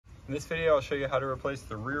In this video, I'll show you how to replace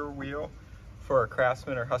the rear wheel for a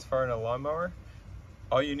Craftsman or Husqvarna lawnmower.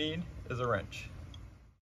 All you need is a wrench.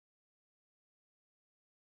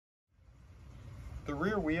 The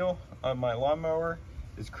rear wheel on my lawnmower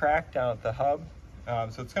is cracked down at the hub,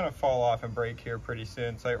 so it's going to fall off and break here pretty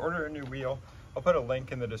soon. So I ordered a new wheel. I'll put a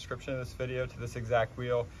link in the description of this video to this exact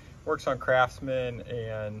wheel. It works on Craftsman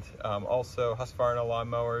and also Husqvarna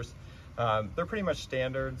lawnmowers. They're pretty much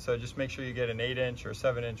standard, so just make sure you get an 8-inch or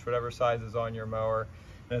 7-inch, whatever size is on your mower.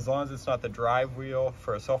 And as long as it's not the drive wheel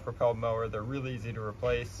for a self-propelled mower, they're really easy to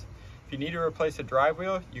replace. If you need to replace a drive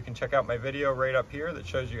wheel, you can check out my video right up here that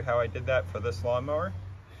shows you how I did that for this lawnmower.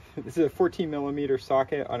 This is a 14mm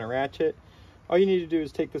socket on a ratchet. All you need to do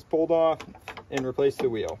is take this bolt off and replace the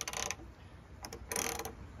wheel.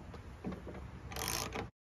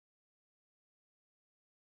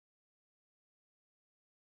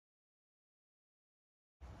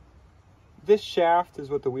 This shaft is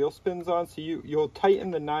what the wheel spins on, so you'll tighten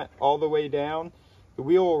the nut all the way down. The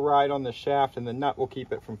wheel will ride on the shaft and the nut will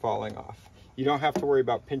keep it from falling off. You don't have to worry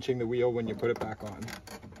about pinching the wheel when you put it back on.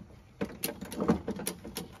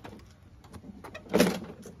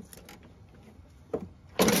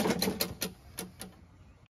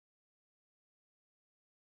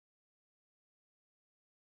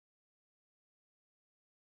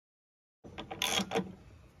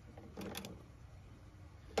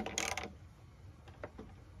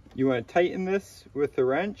 You want to tighten this with the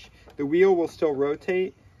wrench. The wheel will still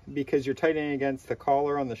rotate because you're tightening against the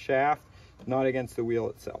collar on the shaft, not against the wheel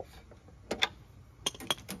itself.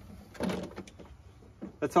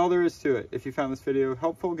 That's all there is to it. If you found this video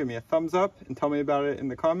helpful, give me a thumbs up and tell me about it in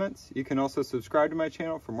the comments. You can also subscribe to my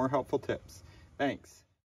channel for more helpful tips. Thanks.